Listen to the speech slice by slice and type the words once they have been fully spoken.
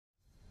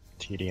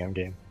EDM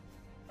game.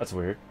 That's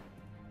weird.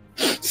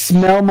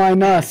 Smell my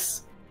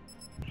nuts.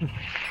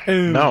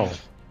 No.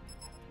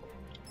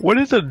 What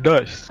is a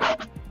nuts?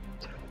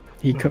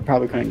 He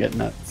probably couldn't get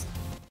nuts.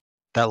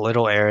 That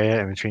little area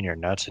in between your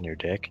nuts and your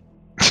dick.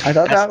 I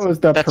thought that was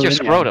the That's your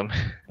perineum. scrotum.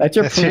 That's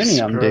your That's your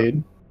perineum,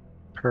 dude.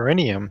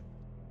 Perineum?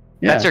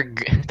 Yeah.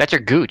 That's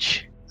your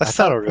gooch. That's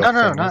not a real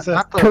No, thing, is it?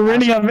 not the.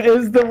 Perineum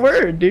is the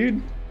word,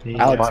 dude.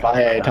 Yeah. Alex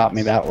Valle taught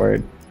me that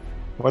word.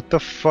 What the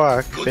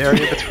fuck? The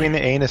area between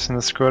the anus and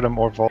the scrotum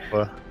or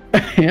vulva.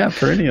 Yeah,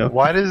 perineum.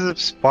 Why does a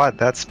spot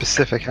that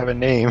specific have a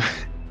name?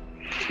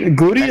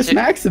 Gluteus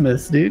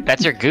maximus, dude.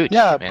 That's your gooch.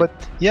 Yeah, man.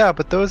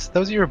 but those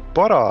are your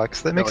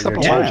buttocks. That makes up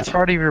a your large taint.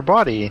 part of your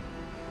body.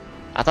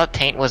 I thought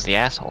taint was the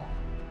asshole.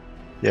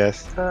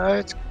 Yes.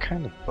 It's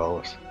kind of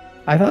both.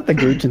 I thought the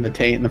gooch and the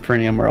taint and the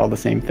perineum were all the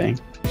same thing.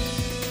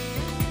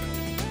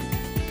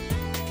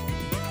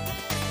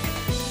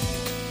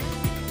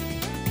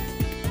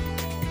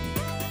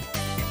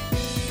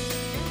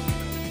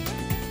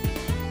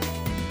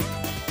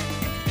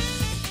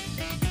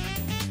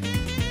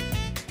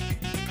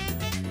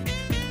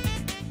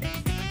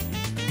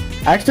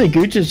 Actually,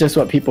 gooch is just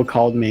what people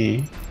called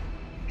me.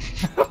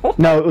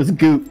 No, it was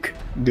gook.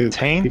 Gook.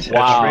 Taint? People-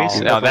 Wow.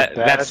 Racist No, like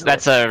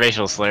that's a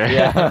racial slur.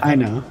 Yeah. I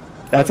know.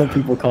 That's what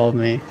people called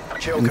me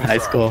in high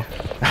school.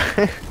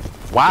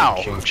 Wow.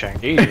 Ching chang.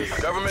 Jesus.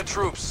 Government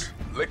troops,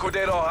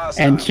 liquidate all hostiles.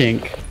 And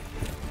chink.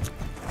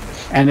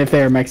 And if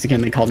they were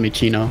Mexican, they called me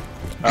Chino.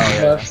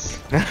 Oh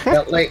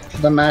Got late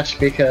to the match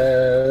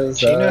because.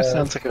 Chino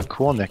sounds like a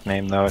cool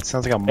nickname though. It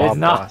sounds like a mob It's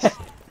not. boss.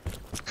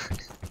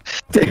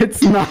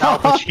 It's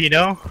not.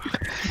 Chino?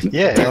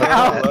 Yeah.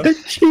 Al like that.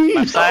 Pacino.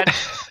 Left side.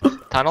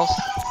 Tunnels.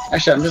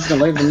 Actually, I'm just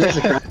gonna leave the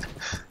music on.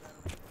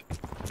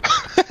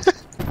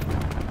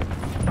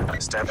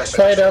 Stand by.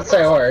 Play it, don't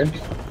say a word.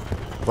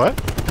 What?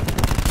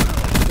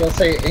 You'll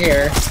say it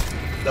here.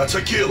 That's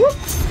a kill.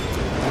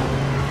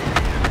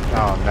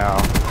 Oh no.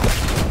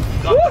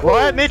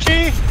 What,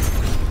 Mitchie?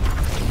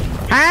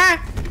 Huh?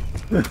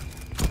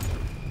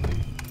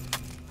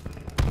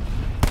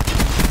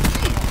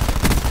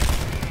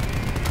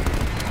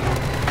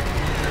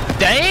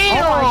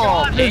 Damn! Oh my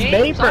God, there's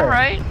vapor.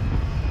 Alright.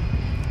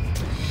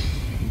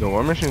 The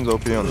war machine's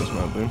OP on this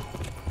map, dude.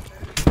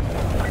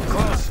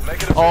 Close.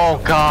 Make it a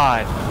Oh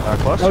god. That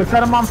cluster. Oh,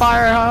 set him on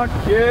fire, Hawk.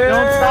 Yeah.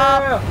 Don't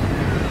stop.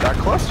 That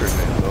cluster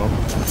name though.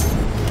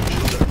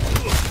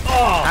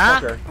 Oh, Huh?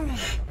 fucker.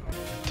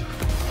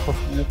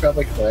 You'll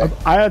probably quit.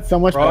 I had so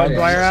much Right.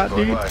 fire out, Go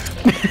dude. by.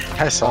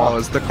 I saw. Oh,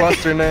 it's the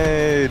cluster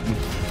nade.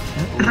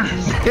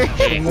 God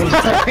damn.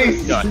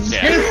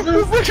 This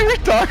is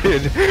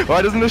retarded.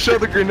 Why doesn't it show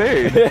the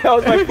grenade? That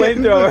was my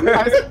flamethrower.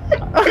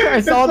 I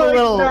saw the Like,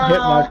 little no. hit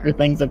marker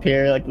things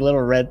appear, like the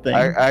little red thing.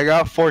 I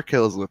got 4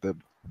 kills with it.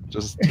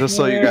 Just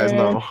so you guys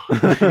know.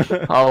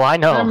 Oh, I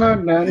I'm know.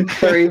 on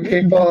 3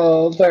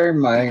 people,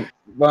 thermite,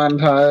 one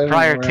time.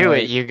 Prior to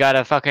it, you got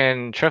a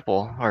fucking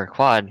triple or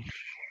quad.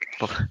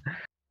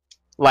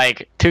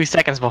 Like 2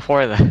 seconds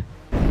before the.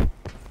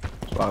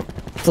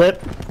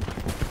 Flip.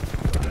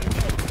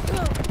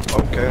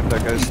 Okay,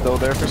 that guy's still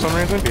there for some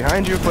reason.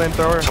 Behind you,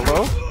 flamethrower.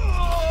 Hello?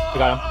 We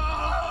got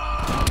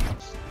him.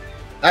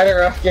 I had a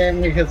rough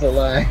game because of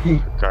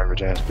lying.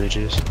 Garbage ass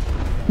bitches.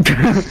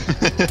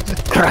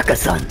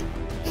 Caracas-son.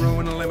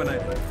 Ruin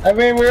eliminated. I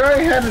mean, we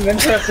already had an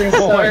interesting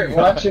start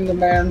watching the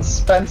man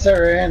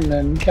Spencer in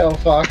and kill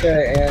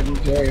Faka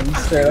and James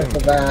straight off the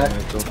bat.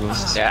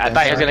 Yeah, I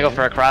thought he was gonna go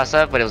for a cross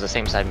up, but it was the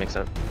same side mix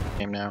up.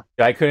 Game now.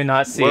 I could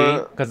not see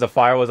What? because the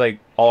fire was like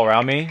all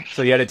around me,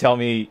 so you had to tell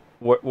me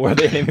where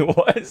the enemy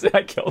was.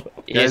 I killed him.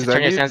 You just Guys, I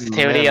turn your need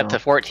sensitivity up mana.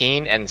 to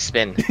 14 and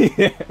spin.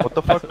 What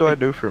the fuck do I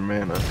do for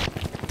mana?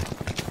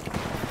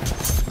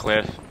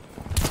 Cliff.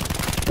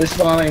 They're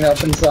spawning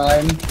up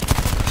inside.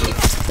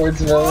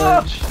 Towards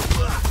village.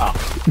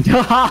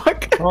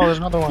 Hawk. Oh, there's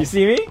another You one.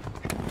 see me?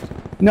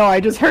 No, I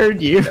just heard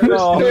you.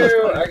 No.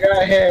 Two, I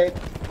got hit.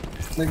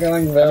 They're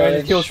going I village.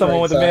 tried to kill someone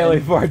with a right melee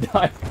side. before I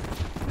died.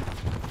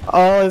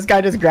 Oh, this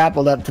guy just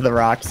grappled up to the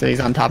rock, so he's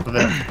on top of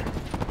it.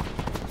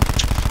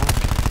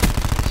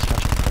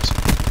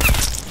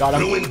 Got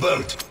him. Ruin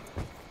boat.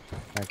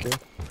 Thank you.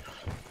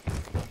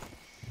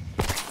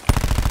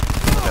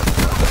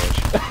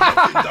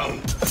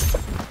 Down.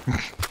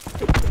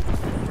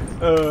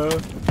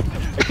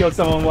 I killed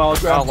someone while Oh,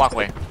 grabbing.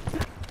 walkway.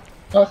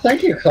 Oh,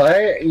 thank you,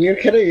 Clay. You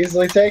could have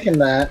easily taken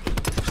that.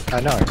 I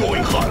know.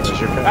 Going hot.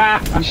 Your pick.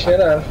 Ah! You should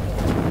have.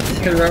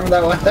 You remember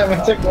that one time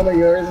I took one of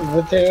yours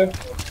with the tube?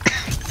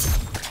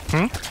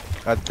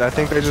 I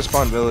think they just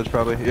spawned village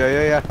probably.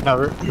 Yeah. No,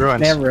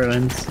 ruins. They're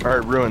ruins.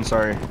 Alright, ruins,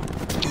 sorry.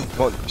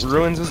 Well,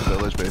 ruins is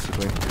village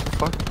basically.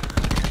 Fuck.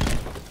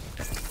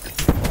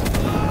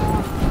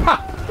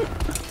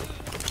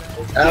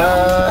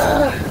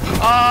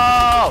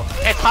 Oh,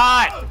 it's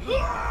hot.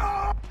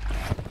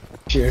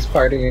 She was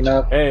partying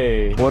up.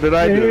 Hey. What did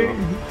I do?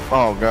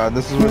 Oh god,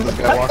 this is where this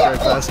guy walked right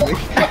past me.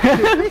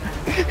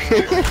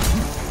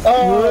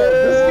 Oh,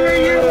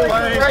 this is you like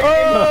right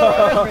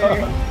in front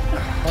of me.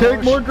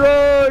 Take more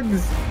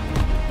drugs!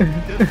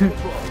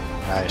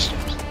 Nice.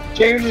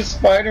 James is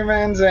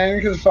Spider-Man's in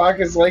because fuck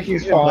is like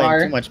he's You played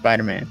far. too much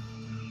Spider-Man.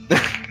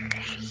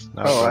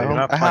 No, Oh, bro, you're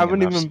not I playing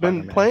haven't enough even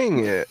been Spider-Man.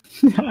 playing it.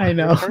 I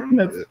know.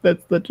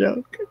 That's the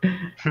joke.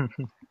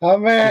 Oh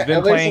man, He's been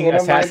at least playing one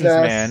of my Assassin's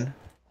desks. Man.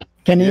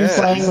 Kenny's Yes.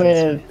 playing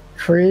with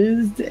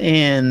Chris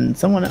and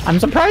someone. I'm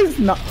surprised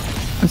not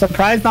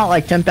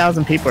like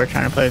 10,000 people are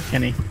trying to play with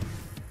Kenny.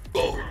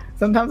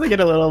 Sometimes I get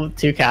a little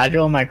too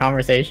casual in my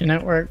conversation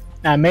at work.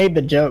 I made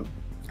the joke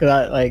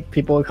because like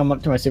people would come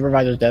up to my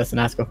supervisor's desk and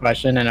ask a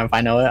question, and if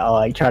I know it, I'll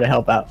like try to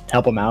help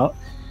them out.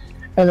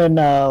 And then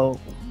one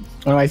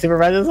of my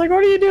supervisors was like, "What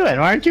are you doing?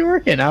 Why aren't you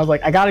working?" I was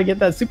like, "I gotta get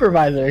that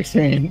supervisor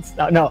experience.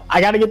 No, I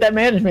gotta get that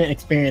management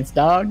experience,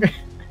 dog."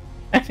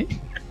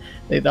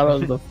 They thought it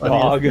was the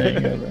funniest Dog. thing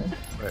ever.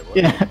 Wait, what?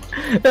 Yeah,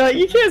 they're like,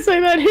 "You can't say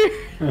that here."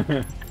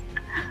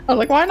 I was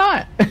like, "Why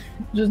not?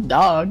 Just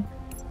dog,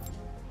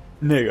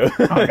 Nigga.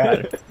 oh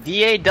god,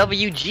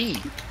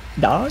 DAWG.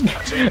 dog."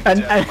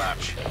 And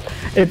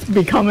it's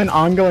become an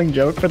ongoing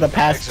joke for the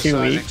past 2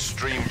 Exercise weeks.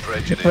 extreme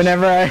prejudice.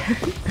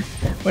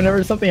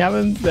 Whenever something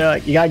happens, they're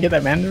like, "You gotta get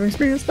that management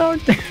experience, dog."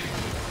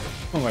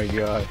 Oh my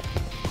god.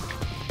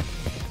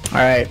 All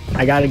right,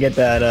 I gotta get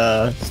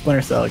that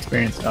Splinter Cell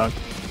experience, dog.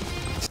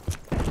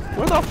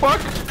 What the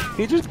fuck?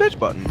 He just bitch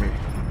buttoned me.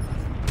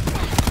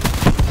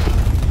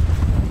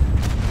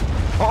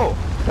 Oh,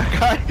 that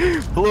guy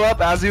blew up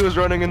as he was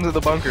running into the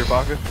bunker,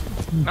 Baka.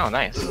 Oh,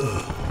 nice.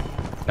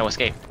 No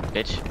escape,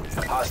 bitch.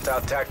 Hostile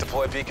attack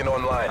deploy beacon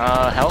online.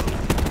 Help?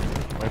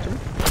 My turn?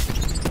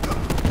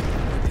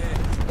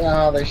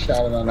 Oh, they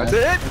shot it on That's us.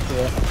 it?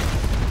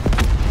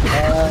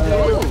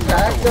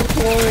 Attack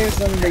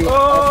deploys and the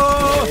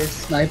upstairs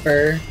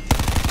sniper.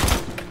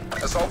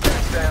 Assault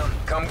tanks down.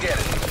 Come get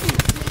it.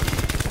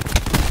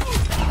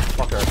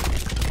 Fucker.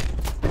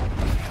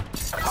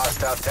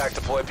 Hostile attack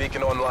deploy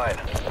beacon online.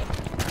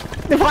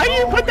 Why do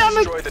you put down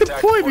Destroy the the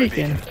deploy tactical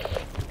beacon?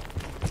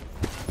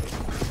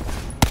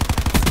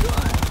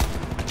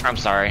 I'm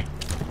sorry.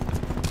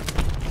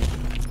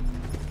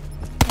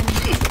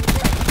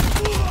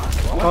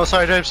 Oh,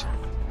 sorry, James.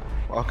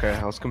 Okay,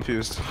 I was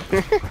confused.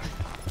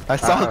 I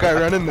saw a guy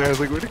run in there, I was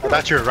like, where'd he I go?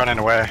 thought you were running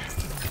away.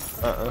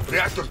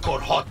 Reactor core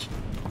hot.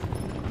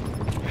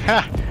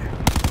 Ha!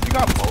 You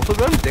got both of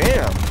them?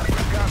 Damn.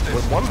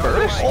 With one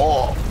burst?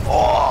 Oh.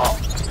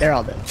 They're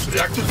all dead.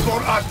 Reactor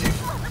core active.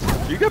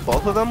 You get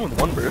both of them with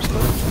one burst though?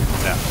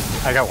 Yeah,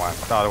 I got one.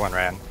 The other one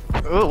ran.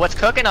 Ooh, what's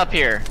cooking up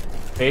here?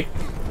 Hey.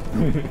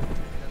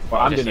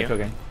 Well, I'm Just doing the you?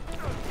 cooking.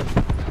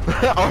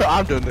 Oh,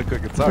 I'm doing the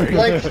cooking, sorry.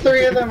 Like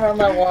 3 of them on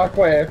that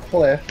walkway at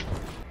Cliff.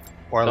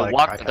 Or The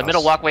like the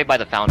middle walkway by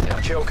the fountain.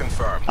 Kill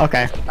confirmed.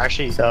 Okay,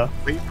 Actually, so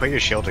put your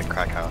shield in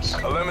Crack House.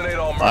 Eliminate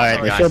all all right,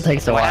 the mercenaries. shield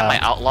takes a Do I have while.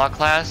 my outlaw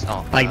class?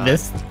 Oh, Like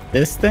this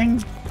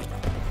thing?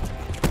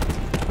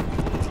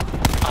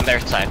 On their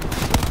side.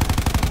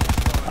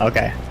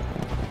 Okay.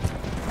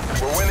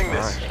 We're winning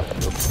this.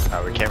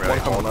 Oh, we can't really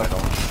hold it.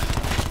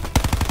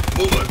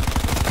 Move it.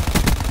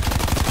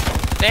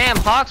 Damn,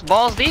 Hawk's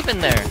balls deep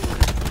in there.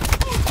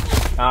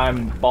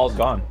 I'm balls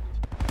gone.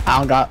 I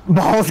don't got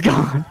balls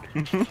gone.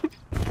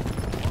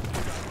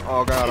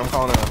 Oh god, I'm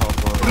calling it a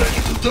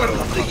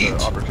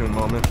health opportune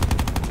moment.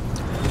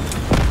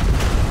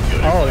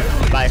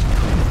 Oh, bye.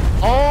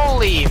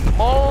 Holy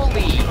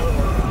moly!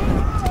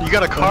 You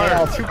got a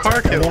car. 2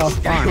 car They all kills.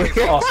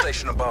 spawn.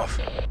 Station above.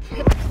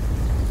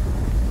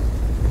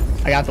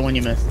 I got the one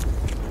you missed.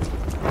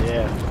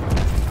 Yeah.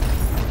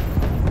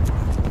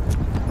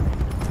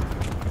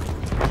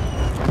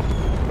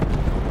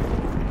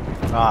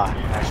 Ah,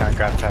 actually, I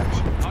grabbed tags.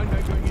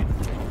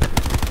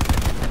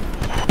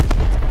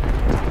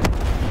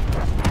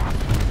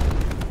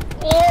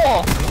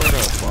 Oh!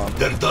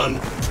 They're done.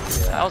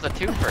 That was a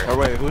twofer. Oh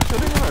wait, who's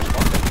shooting in our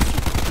spawn?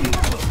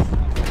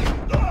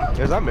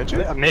 Is that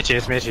Mitchie? Mitchie,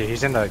 it's Mitchie.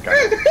 He's in the gun.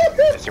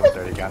 Mitchie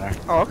 130 gunner.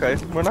 Oh, okay.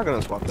 We're not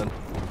gonna swap then.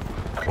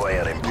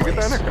 Player in You get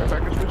that in a place. care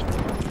package, bitch?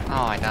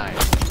 Oh, I died.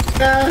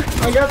 Nah,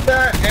 I got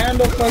that and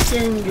a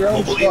fucking drone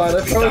Mobile squad. I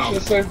infantry probably down. should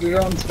have saved the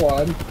drone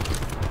squad.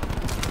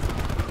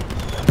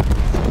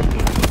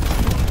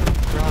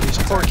 Bro, these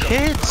poor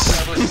kids.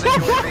 Establish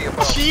security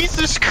above.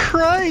 Jesus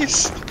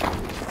Christ.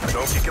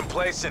 Don't get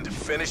complacent.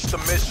 Finish the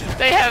mission.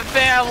 They have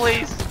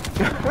families!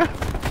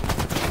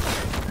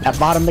 That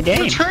bottomed the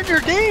game. Return your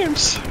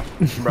games.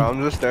 Bro,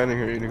 I'm just standing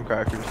here eating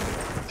crackers.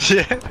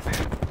 Yeah.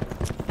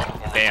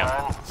 Damn.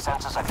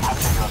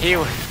 He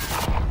was...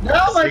 No,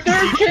 my 60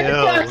 third kid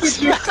kills.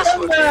 package, you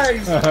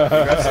scumbags!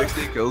 You got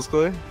 60 kills,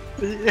 Clay?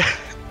 Yeah.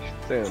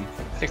 Damn.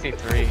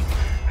 63.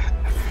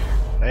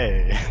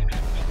 Hey.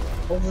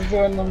 This is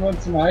doing them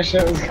once my show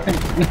is going.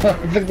 No,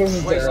 I think this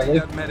is early.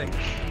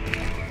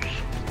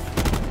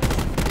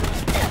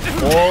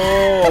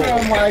 Whoa!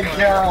 Oh my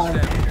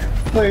god.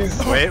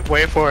 Please.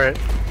 Wait for it.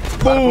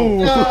 Boom.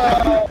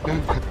 No.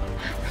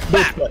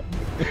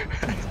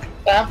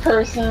 That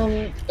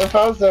person, if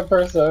I was that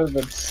person, I would have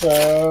been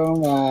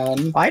so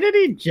mad. Why did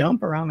he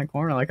jump around the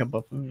corner like a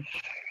buffoon?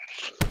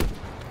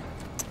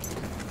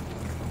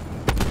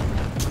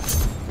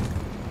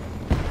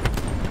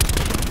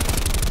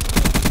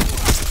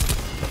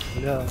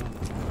 No.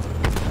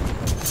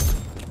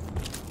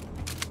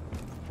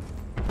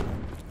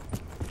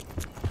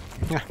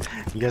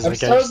 You guys I'm like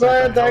so getting stuck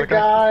glad on that helicopter?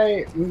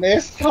 guy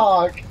missed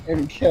Hawk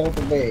and killed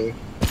me.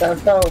 That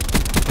felt.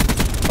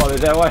 Oh,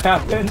 is that what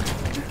happened?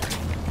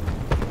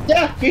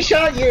 Yeah, he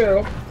shot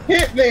you,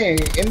 hit me,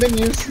 and then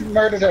you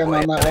murdered him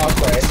on that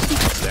walkway.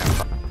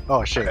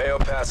 Oh shit. AO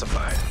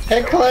pacified.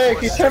 Hey Clay,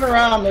 if you turn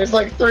around, there's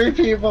like 3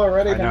 people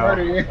ready I to know.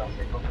 murder you.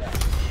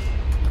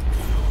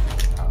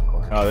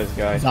 Oh, this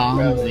guy.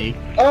 Zombie.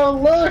 Oh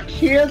look,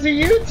 he has a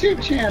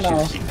YouTube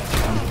channel.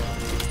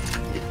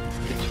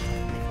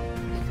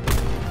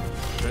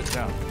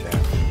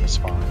 Damn,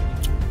 spawn.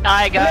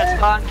 I got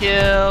spawn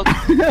killed.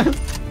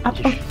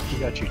 He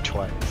got you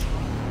twice.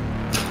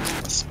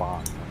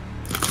 Spawn.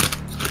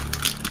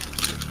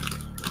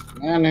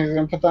 Man, he's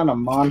gonna put down a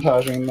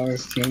montage even though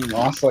his team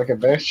lost like a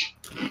bitch.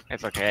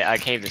 It's okay. I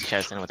caved his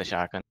chest in with a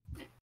shotgun.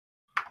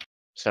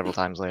 Several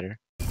times later.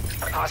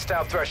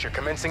 Hostile thresher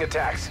commencing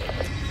attacks.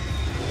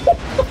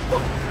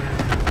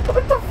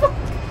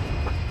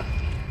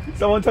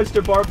 Someone touched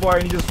a barbed wire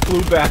and he just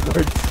flew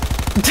backwards.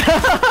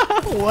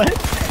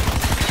 What?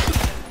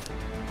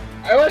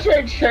 I wish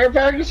my chair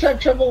package had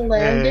trouble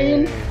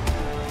landing,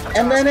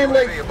 and then it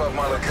like Above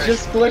my location.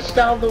 just glitched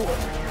out the.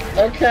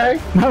 Okay.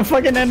 My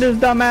fucking Ender's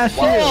dumbass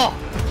shield.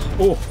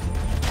 Oh,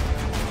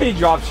 he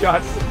dropped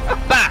shots.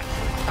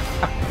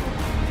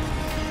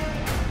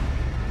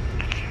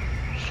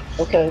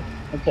 Okay.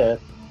 Okay.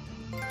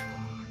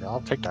 Yeah,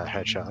 I'll take that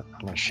headshot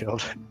on my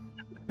shield.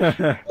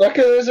 Look,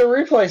 there's a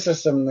replay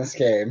system in this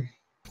game.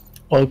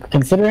 Well,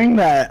 considering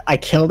that I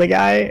killed a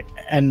guy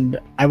and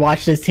I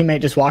watched his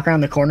teammate just walk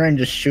around the corner and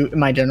just shoot in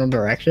my general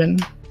direction.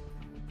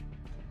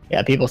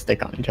 Yeah, people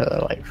stick on each other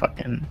like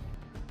fucking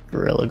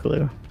Gorilla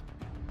Glue.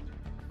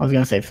 I was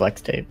gonna say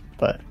flex tape,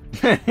 but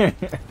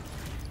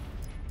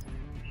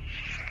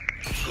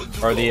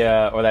or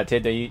that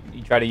tape that you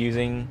tried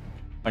using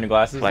on your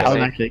glasses. Flex that was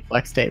tape. actually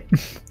flex tape.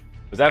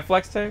 Was that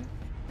flex tape?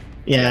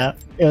 Yeah,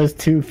 it was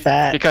too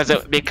fat. Because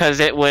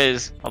it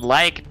was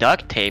like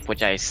duct tape,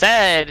 which I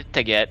said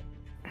to get.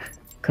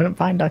 Couldn't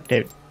find duct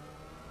tape.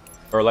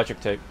 Or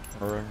electric tape?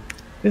 Or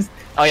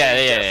Oh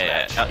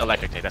yeah.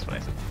 Electric tape. That's what I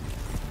said.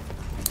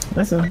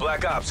 Listen,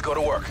 Black Ops, go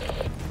to work.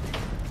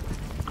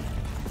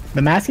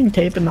 the masking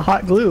tape and the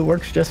hot glue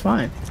works just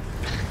fine.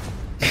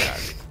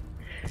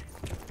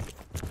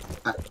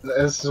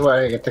 This is what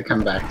I get to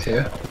come back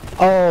to.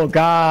 Oh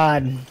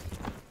god.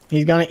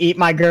 He's gonna eat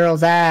my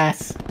girl's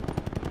ass.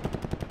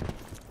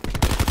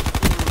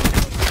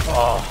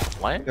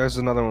 What? There's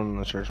another one in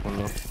the church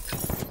window.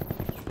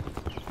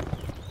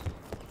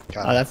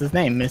 Oh, that's his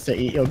name, Mr.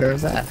 Eat Your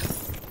Girl's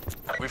Ass.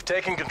 We've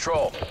taken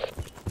control.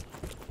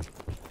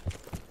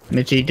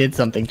 Mitchie did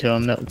something to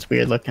him that was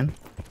weird looking.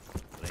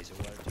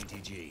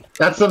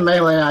 That's the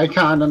melee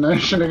icon, and I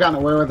should have gotten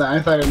away with that. I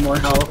thought I had more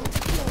health.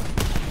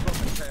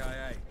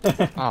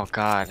 Oh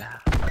god.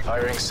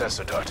 Firing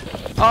sensor dart.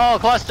 Oh,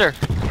 cluster.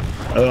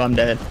 Oh, I'm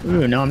dead.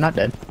 Ooh, no, I'm not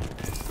dead.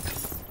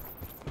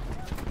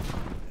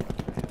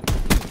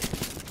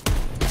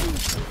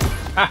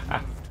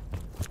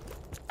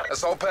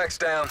 Assault pack's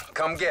down.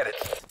 Come get it.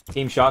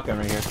 team shotgun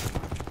right here.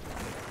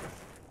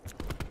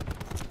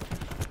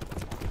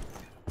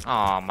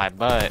 Oh, my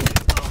butt.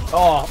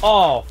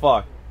 Oh,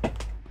 fuck.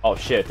 Oh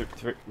shit,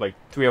 like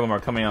 3 of them are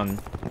coming on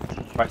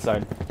right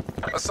side.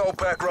 Assault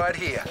pack right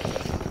here.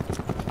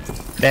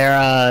 There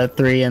are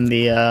 3 in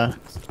the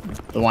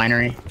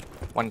winery.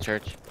 1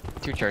 church.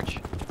 2 church.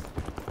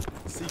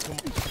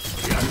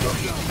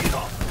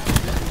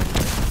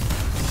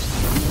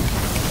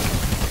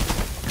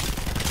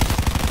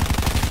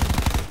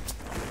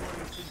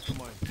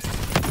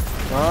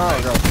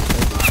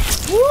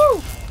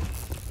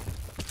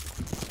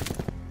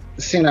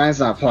 C9's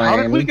not playing. How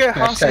did we get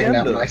Hashtag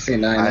not Hacienda? my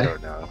C9. I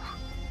don't know.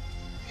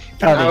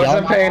 Oh, I did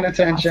wasn't y'all? paying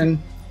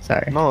attention.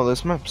 Sorry. No,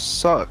 this map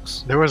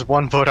sucks. There was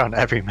one vote on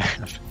every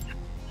map.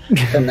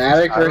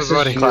 Fnatic I was versus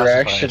voting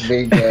T-Rex classified. should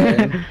be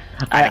good.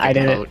 I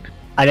didn't.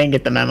 I didn't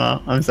get the memo.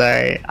 I'm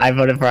sorry. I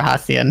voted for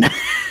Hacienda.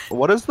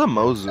 What is the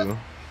Mozu?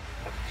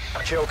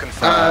 Kill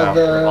confirmed.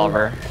 The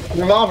Revolver.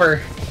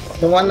 revolver.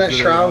 The one that Is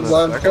it Shroud on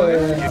loved the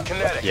to... Get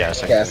kinetic.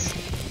 Yes. Yes.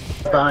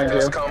 Behind you.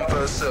 First come,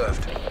 first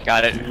served.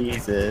 Got it.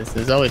 Jesus,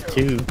 there's always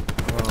 2.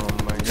 Oh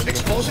my goodness.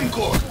 Exposing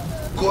core.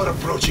 Core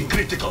approaching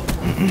critical.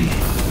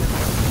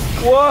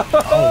 Whoa!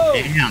 Oh,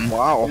 damn.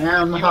 Wow.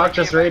 Damn, the Hawk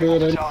just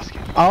radiated.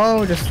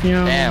 Oh, just, you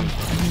know. Damn.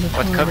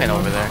 What's cooking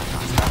over there?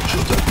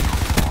 Shooter.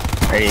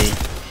 Hey.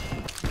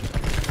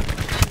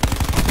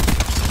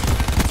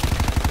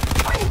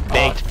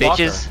 Baked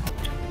bitches.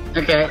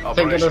 Okay,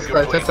 take it as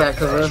close as that,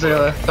 because those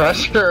are the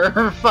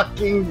Thresher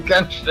fucking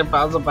gunship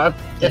I was about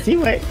to Is get. he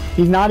wait?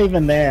 He's not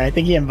even there. I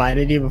think he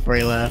invited you before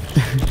he left.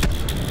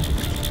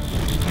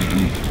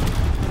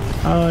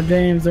 Oh,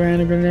 James, there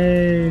ain't a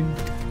grenade.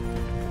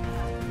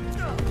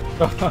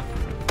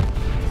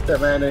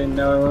 That man didn't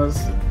knows.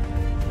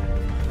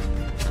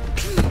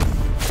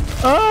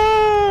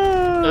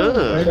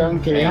 Oh!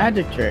 Donkey.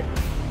 Magic trick.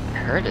 I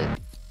heard it.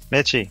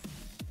 Mitchie.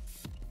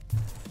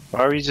 Why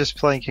are you just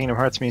playing Kingdom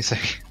Hearts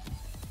music?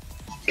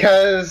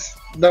 Because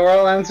The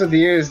World Ends With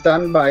You is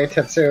done by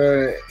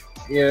Tetsuya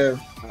You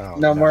Oh,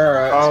 no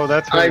more. Oh,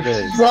 that's what I it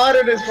is.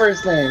 slaughtered his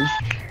first name.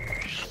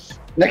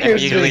 Nick And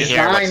was we usually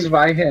hear what's- designed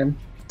by him.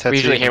 We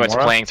usually hear what's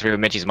Tetsuya playing through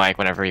Mitchie's mic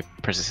whenever he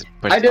pushes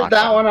I did talk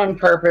that button. one on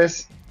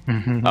purpose.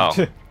 Oh.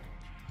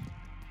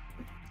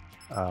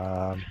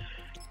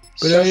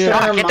 Just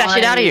Ah, get that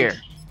shit out of here!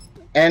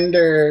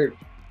 Ender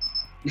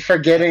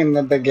forgetting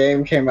that the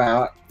game came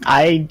out.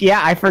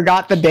 I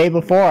forgot the day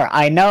before.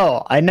 I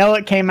know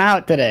it came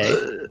out today.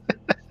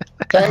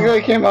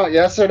 Technically came out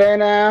yesterday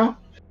now.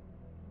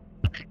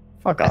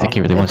 Fuck off. I think he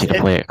really wants you to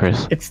play it,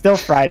 Chris. It's still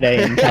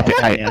Friday in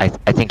California.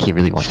 I think he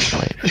really wants you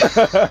to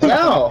play it.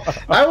 No,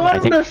 I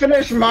want him to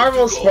finish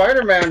Marvel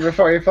Spider-Man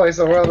before he plays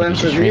the World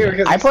Ends Review.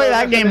 Because I play he's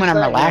that game when I'm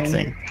finished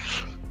that relaxing.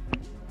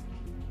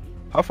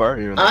 How far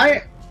are you?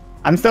 In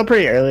I'm still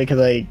pretty early because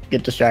I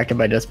get distracted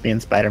by just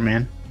being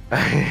Spider-Man.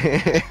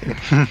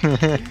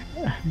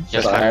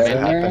 Just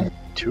Spider-Man?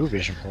 2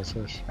 vision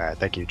pulses. Alright,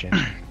 thank you, James.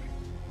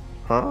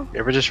 Huh? You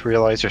ever just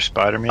realize you're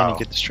Spider-Man and Oh.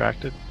 get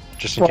distracted?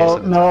 Just in Well,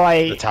 case of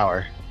no, the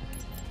tower.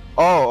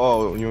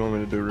 Oh, you want me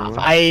to do remote?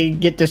 I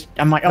get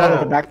I'm like, oh, No.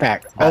 the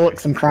backpack. Oh, look,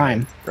 some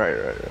crime. Right.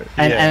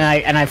 And Yeah.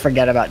 and I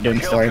forget about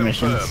doing story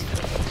missions.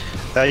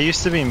 That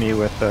used to be me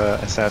with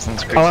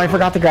Assassin's Creed. Oh, I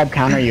forgot to grab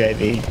counter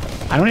UAV.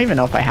 I don't even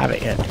know if I have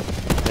it yet.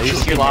 That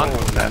used to Too be long. me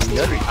with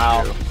Assassin's Creed.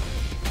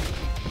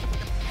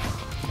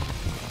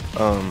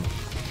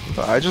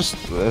 I just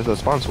the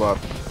spawn swap.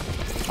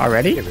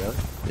 Already? Yeah, really?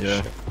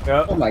 Yeah.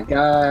 Yeah, Oh my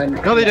god.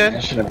 No, they did.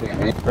 That should have been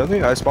me.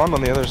 Really? I spawned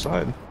on the other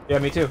side. yeah,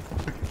 me too.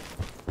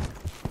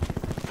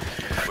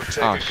 We're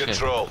taking Oh, shit.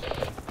 control.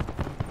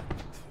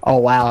 Oh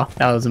wow,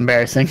 that was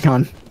embarrassing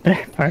on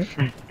their part.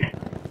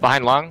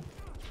 Behind long?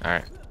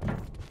 Alright.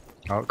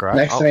 Oh, garage.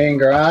 Next to me in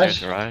There's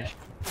garage. garage.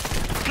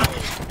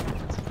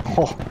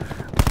 Oh,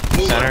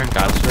 Center,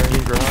 got it.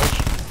 In garage.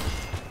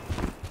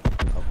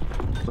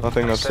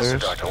 Nothing Sensor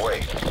upstairs. dock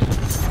away.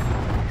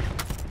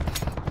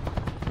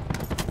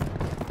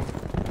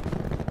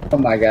 Oh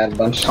my god,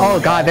 bunch. Oh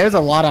god, there's a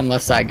lot on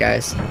left side,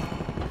 guys.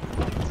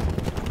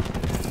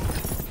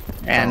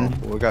 And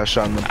Oh, we got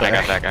shot in the back. I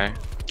got that guy.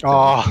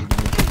 oh,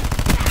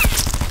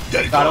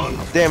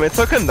 Damn, it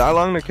took him that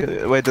long to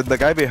kill. Wait, did the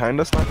guy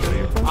behind us not kill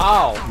you?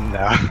 Ow!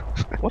 no.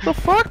 What the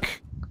fuck?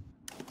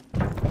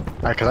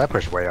 Because I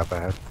pushed way up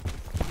ahead.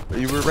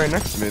 You were right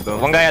next to me though.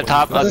 One guy at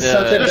top of This is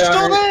such a the...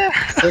 dark.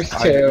 There's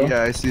two.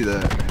 Yeah, I see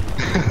that.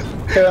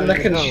 Two in the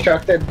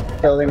constructed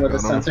building with a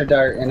sensor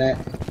dart in it.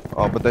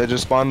 Oh, but they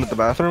just spawned at the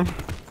bathroom?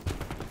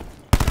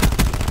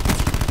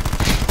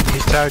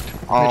 He's tagged.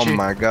 Oh Mitchie.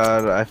 my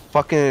god, I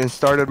fucking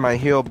started my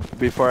heal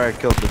before I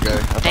killed the guy. I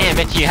thought- Damn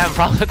it, you have a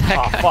problem with that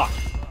Oh, guy? fuck.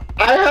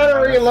 I had to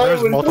There's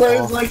reload when multiple.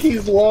 plays like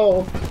he's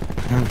low.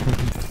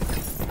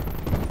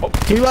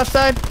 2 left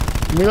side,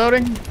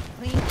 reloading.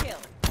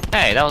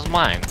 Hey, that was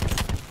mine.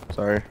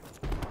 Sorry.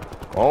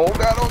 Oh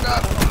god, oh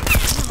god!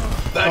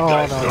 That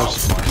guy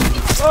froze.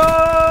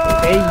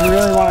 They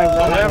really want to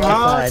run on Damn, the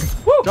huh? left side.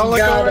 Don't let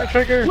go God. of the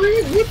trigger.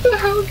 Wait, what the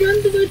hell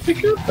gun did I pick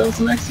up? That was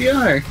an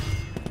XCR.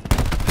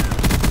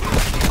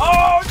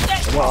 Oh,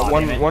 shit! Well, Oh,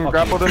 one damn it. one Fuck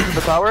grappled you. into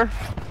the tower.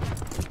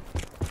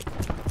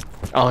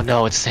 Oh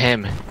no, it's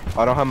him.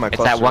 I don't have my It's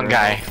cluster that one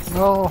right guy.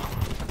 No.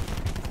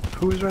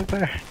 Who's right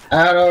there?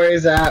 I don't know where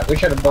he's at. We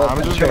should have now. both I'm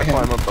been just gonna him.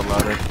 climb up the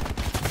ladder.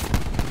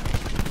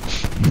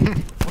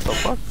 What the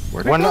fuck?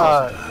 Where'd it One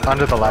go?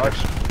 under the ladder.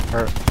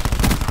 Or,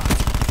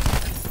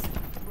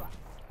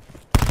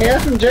 Hey,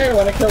 FMJ,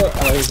 wanna kill it?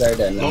 Oh, he's there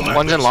dead now.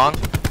 One's in long.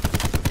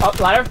 Oh,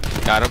 ladder?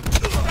 Got him.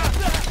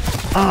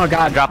 Oh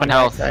god, Dropping on the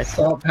health. right side.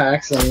 Salt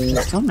packs and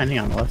So many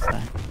on the left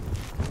side.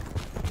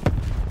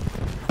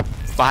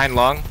 Behind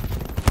long.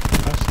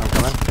 I'm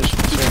coming.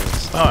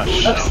 Oh,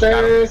 shit.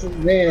 upstairs with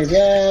me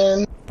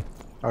again.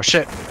 Oh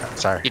shit.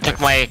 Sorry. You took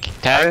my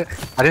tag.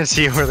 I didn't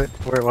see where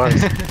it was.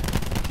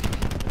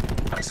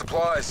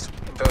 Supplies.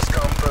 First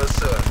come, first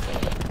serve.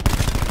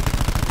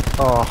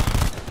 Oh,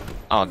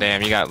 Oh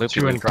damn, you got looped.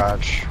 2 in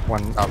garage.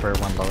 1 upper,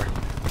 1 lower.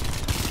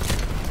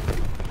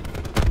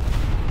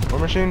 War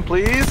machine,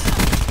 please.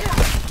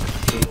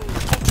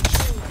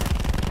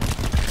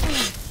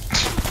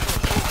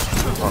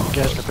 You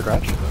guys at the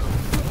garage?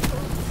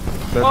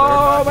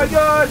 Oh my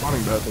god!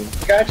 Spawning bathroom.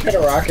 The guy tried to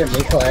rocket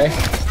me, Clay.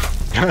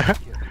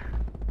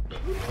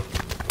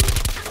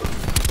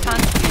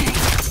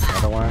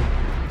 Another one.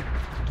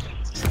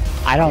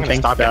 I don't gonna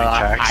think stop so. getting I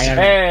tags.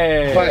 haven't-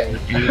 Hey!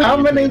 But how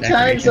many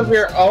tags of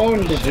your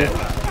own did you?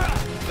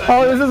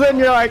 Oh, this is it. And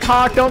you're like,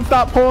 Hawk, don't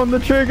stop pulling the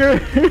trigger.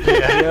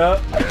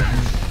 Yeah.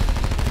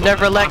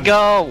 Never let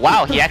go.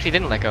 Wow, he actually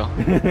didn't let go.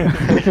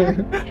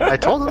 I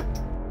told him.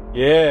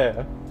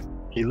 Yeah.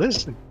 He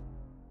listened.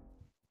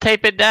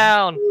 Tape it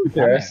down.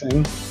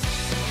 Embarrassing.